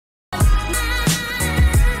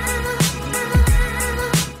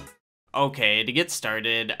Okay, to get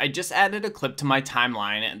started, I just added a clip to my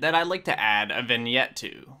timeline that I'd like to add a vignette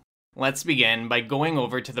to. Let's begin by going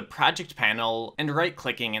over to the project panel and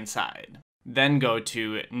right-clicking inside. Then go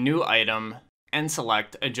to New Item and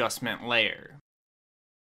select Adjustment Layer.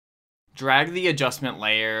 Drag the adjustment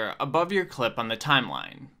layer above your clip on the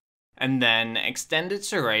timeline, and then extend its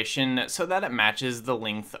duration so that it matches the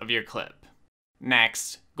length of your clip.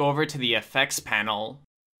 Next, go over to the Effects panel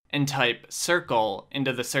and type Circle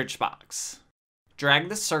into the search box. Drag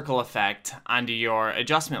the circle effect onto your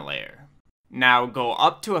adjustment layer. Now go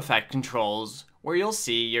up to Effect Controls where you'll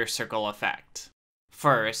see your circle effect.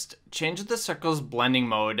 First, change the circle's blending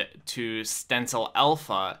mode to Stencil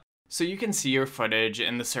Alpha so you can see your footage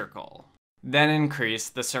in the circle. Then increase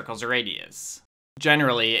the circle's radius.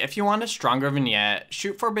 Generally, if you want a stronger vignette,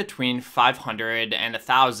 shoot for between 500 and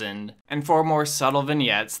 1000, and for more subtle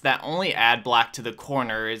vignettes that only add black to the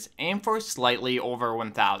corners, aim for slightly over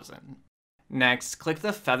 1000. Next, click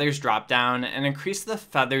the Feathers dropdown and increase the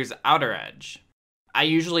feather's outer edge. I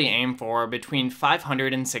usually aim for between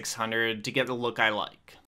 500 and 600 to get the look I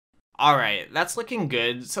like. Alright, that's looking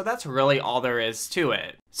good, so that's really all there is to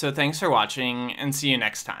it. So thanks for watching, and see you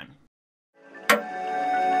next time.